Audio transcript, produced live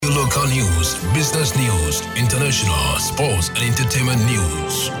local news, business news, international, sports, and entertainment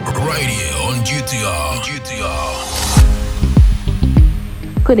news. Right here on GTR.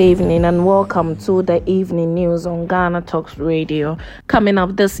 Good evening and welcome to the evening news on GhanaTalksRadio. Coming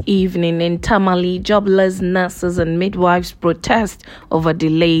up this evening in Tamale, jobless nurses and midwives protest over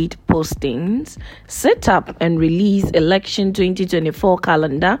delayed postings. Set up and release election 2024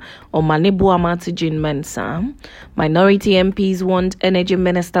 calendar on Manebuama Tijin Mensa. Minority MPs want energy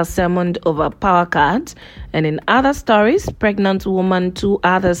minister summoned over power cuts. And in other stories, pregnant woman, 2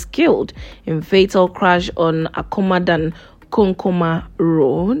 others killed in fatal crash on Akomadan Konkoma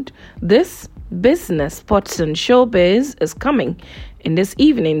Road. This business, sports and showbiz is coming in this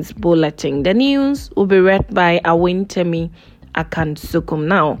evening's bulletin. The news will be read by Awintemi Akansukum.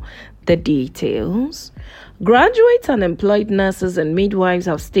 Now, the details. Graduate unemployed nurses and midwives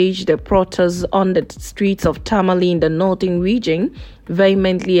have staged a protest on the streets of Tamale in the northern region,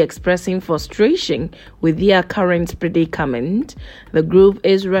 vehemently expressing frustration with their current predicament. The group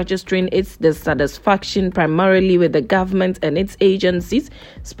is registering its dissatisfaction primarily with the government and its agencies,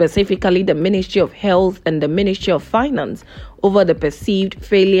 specifically the Ministry of Health and the Ministry of Finance, over the perceived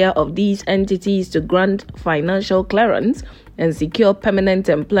failure of these entities to grant financial clearance and secure permanent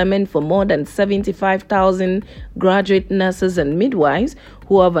employment for more than 75,000 graduate nurses and midwives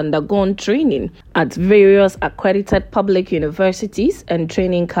who have undergone training at various accredited public universities and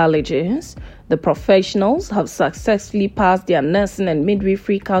training colleges. The professionals have successfully passed their Nursing and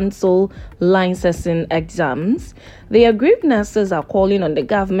Midwifery Council licensing exams. The aggrieved nurses are calling on the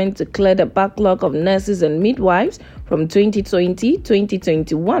government to clear the backlog of nurses and midwives from 2020,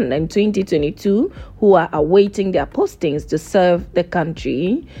 2021, and 2022 who are awaiting their postings to serve the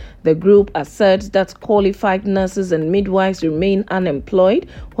country. The group asserts that qualified nurses and midwives remain unemployed,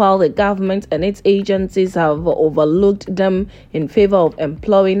 while the government and its agencies have overlooked them in favor of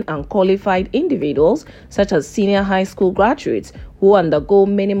employing unqualified individuals, such as senior high school graduates who undergo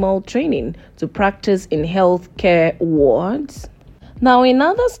minimal training to practice in healthcare wards. Now, in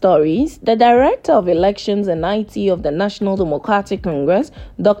other stories, the Director of Elections and IT of the National Democratic Congress,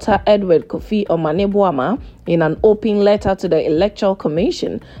 Dr. Edward Kofi Omanebuama, in an open letter to the Electoral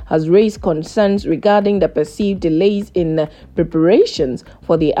Commission, has raised concerns regarding the perceived delays in preparations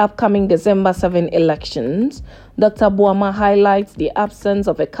for the upcoming December 7 elections. Dr. Buama highlights the absence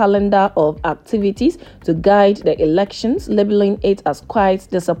of a calendar of activities to guide the elections, labeling it as quite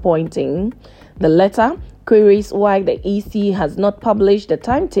disappointing. The letter queries why the EC has not published the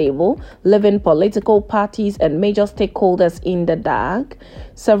timetable, leaving political parties and major stakeholders in the dark.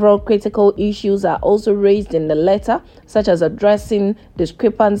 Several critical issues are also raised in the letter, such as addressing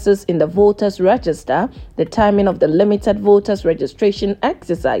discrepancies in the voters' register, the timing of the limited voters' registration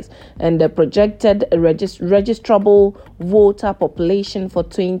exercise, and the projected registrable voter population for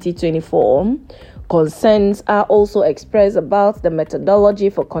 2024. Concerns are also expressed about the methodology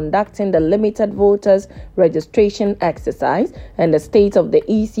for conducting the limited voters registration exercise and the state of the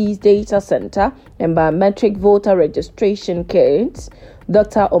EC's data center and biometric voter registration kits.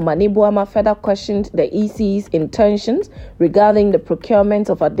 Dr. Omanebuama further questioned the EC's intentions regarding the procurement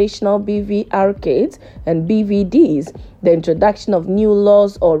of additional BVR kits and BVDs, the introduction of new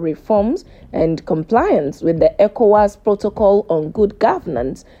laws or reforms, and compliance with the ECOWAS Protocol on Good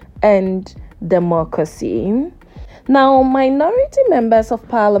Governance and Democracy. Now, minority members of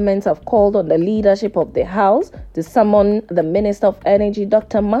parliament have called on the leadership of the House to summon the Minister of Energy,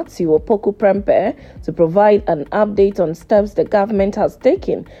 Dr. Matthew Opoku-Prempeh, to provide an update on steps the government has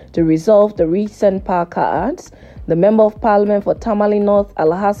taken to resolve the recent power cuts. The Member of Parliament for Tamale North,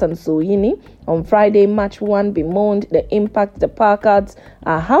 Alhassan Soyini, on Friday, March 1, bemoaned the impact the power cuts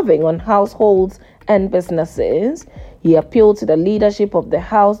are having on households and businesses. He appealed to the leadership of the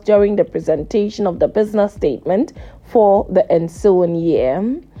House during the presentation of the business statement for the ensuing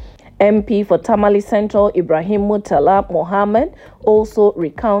year. MP for Tamale Central Ibrahim Mutala Mohammed also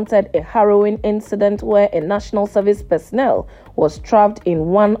recounted a harrowing incident where a national service personnel was trapped in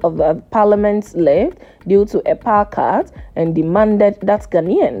one of the parliament's lift due to a power cut and demanded that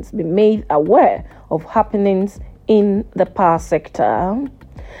Ghanaians be made aware of happenings in the power sector.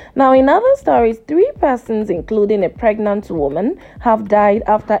 Now, in other stories, 3 persons, including a pregnant woman, have died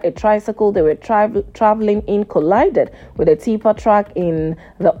after a tricycle they were traveling in collided with a tipper truck in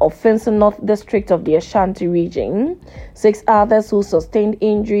the Offensive North District of the Ashanti region. 6 others who sustained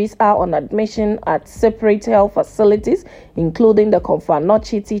injuries are on admission at separate health facilities, including the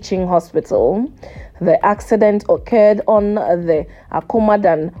Konfanochi Teaching Hospital. The accident occurred on the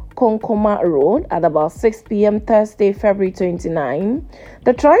Akomadan Konkoma Road at about 6 p.m. Thursday, February 29.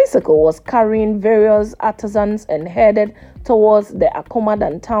 The tricycle was carrying various artisans and headed towards the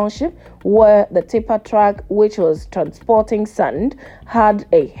Akomadan township, where the tipper truck, which was transporting sand, had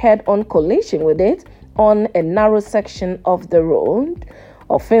a head-on collision with it on a narrow section of the road.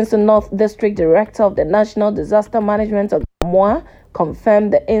 Offensive North District Director of the National Disaster Management of Gamoa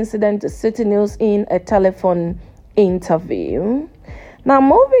confirmed the incident to City News in a telephone interview. Now,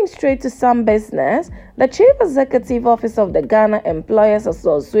 moving straight to some business, the Chief Executive Officer of the Ghana Employers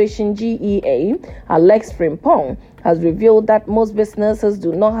Association, GEA, Alex Frimpong, has revealed that most businesses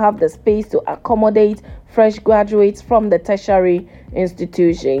do not have the space to accommodate fresh graduates from the tertiary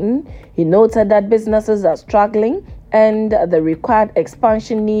institution. He noted that businesses are struggling and the required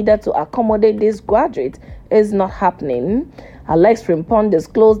expansion needed to accommodate these graduates is not happening. Alex Frimpong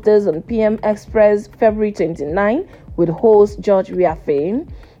disclosed this on PM Express February 29 with host George Wiafe.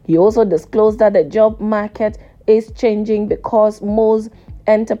 He also disclosed that the job market is changing because most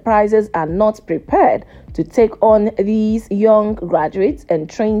enterprises are not prepared to take on these young graduates and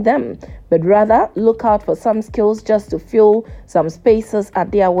train them, but rather look out for some skills just to fill some spaces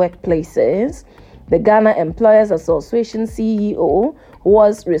at their workplaces. The Ghana Employers Association CEO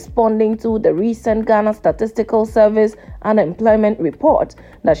was responding to the recent Ghana Statistical Service unemployment report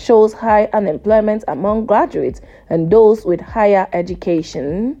that shows high unemployment among graduates and those with higher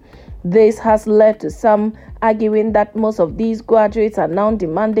education. This has led to some arguing that most of these graduates are now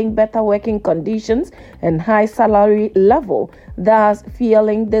demanding better working conditions and high salary level, thus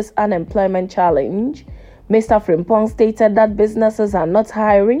fueling this unemployment challenge. Mr. Frimpong stated that businesses are not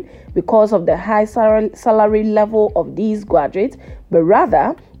hiring because of the high salary level of these graduates, but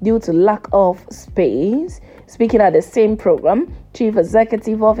rather due to lack of space. Speaking at the same program, Chief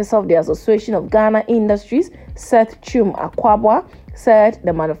Executive Officer of the Association of Ghana Industries, Seth Chum Akwabwa, said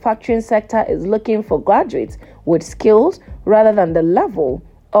the manufacturing sector is looking for graduates with skills rather than the level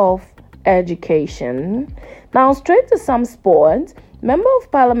of education. Now, straight to some sports. Member of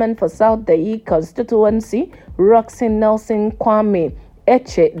Parliament for South Dai constituency, Roxy Nelson Kwame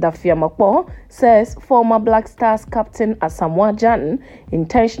Eche Dafiamakpo, says former Black Stars captain Asamoah Gyan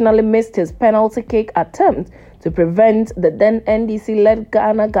intentionally missed his penalty kick attempt to prevent the then NDC-led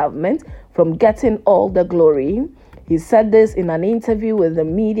Ghana government from getting all the glory. He said this in an interview with the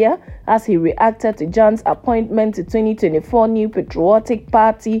media as he reacted to Gyan's appointment to 2024 New Patriotic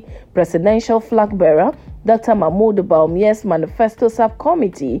Party presidential flag bearer, Dr. Mahmoud Bawumia's Manifesto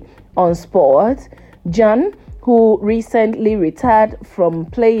Subcommittee on Sport. Gyan, who recently retired from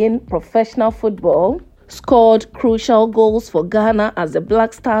playing professional football, scored crucial goals for Ghana as the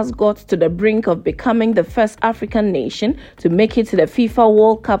Black Stars got to the brink of becoming the first African nation to make it to the FIFA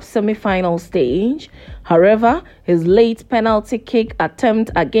World Cup semi-final stage. However, his late penalty kick attempt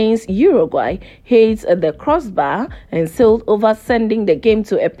against Uruguay hit the crossbar and sailed over, sending the game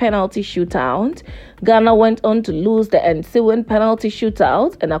to a penalty shootout. Ghana went on to lose the ensuing penalty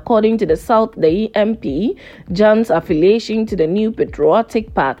shootout, and according to the South Dai MP, Gyan's affiliation to the New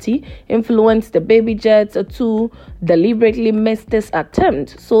Patriotic Party influenced the Baby Jets to deliberately miss this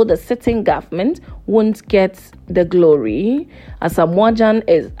attempt so the sitting government won't get the glory. Asamoah Gyan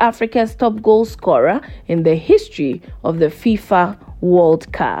is Africa's top goal scorer in the history of the FIFA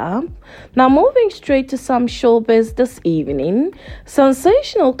World Cup. Now, moving straight to some showbiz this evening,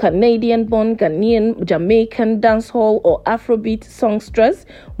 sensational Canadian-born Ghanaian Jamaican dancehall or Afrobeat songstress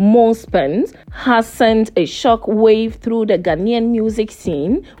Mo Spence has sent a shock wave through the Ghanaian music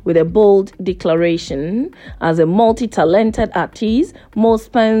scene with a bold declaration. As a multi-talented artist, Mo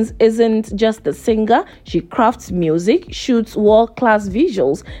Spence isn't just a singer. She crafts music, shoots world-class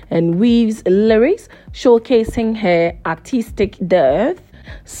visuals, and weaves lyrics showcasing her artistic depth.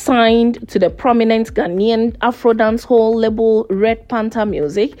 Signed to the prominent Ghanaian Afro dancehall label Red Panther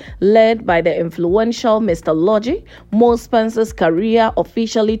Music, led by the influential Mr. Logic, Mo Spence's career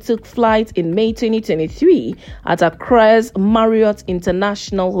officially took flight in May 2023 at Accra's Marriott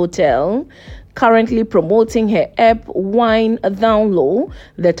International Hotel. Currently promoting her ep Wine Down Low,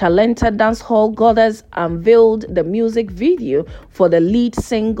 the talented dancehall goddess unveiled the music video for the lead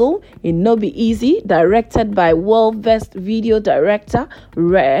single in No Be Easy, directed by well-versed video director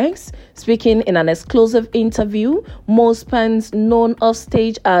Rex. Speaking in an exclusive interview, Mo Spence, known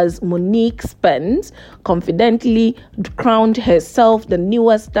offstage as Monique Spence, confidently crowned herself the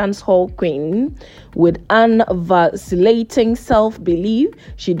newest dancehall queen. With unvacillating self-belief,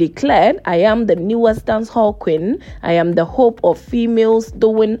 she declared, "I am am the newest dancehall queen. I am the hope of females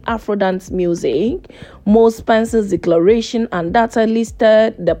doing Afro dance music. Mo Spencer's declaration and data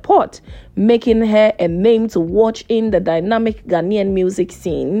listed the pot, making her a name to watch in the dynamic Ghanaian music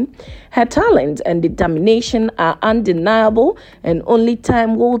scene. Her talent and determination are undeniable, and only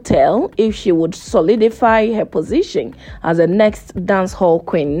time will tell if she would solidify her position as the next dancehall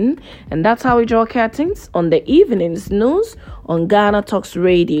queen. And that's how we draw curtains on the evening's news on Ghana Talks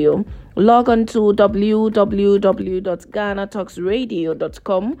Radio. Log on to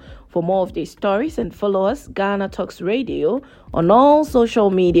www.GhanaTalksRadio.com for more of these stories, and follow us, Ghana Talks Radio, on all social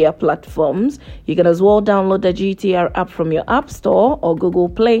media platforms. You can as well download the GTR app from your App Store or Google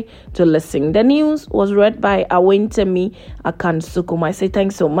Play to listen. The news was read by Awentemi Akansukum. I say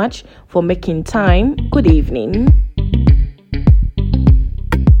thanks so much for making time. Good evening.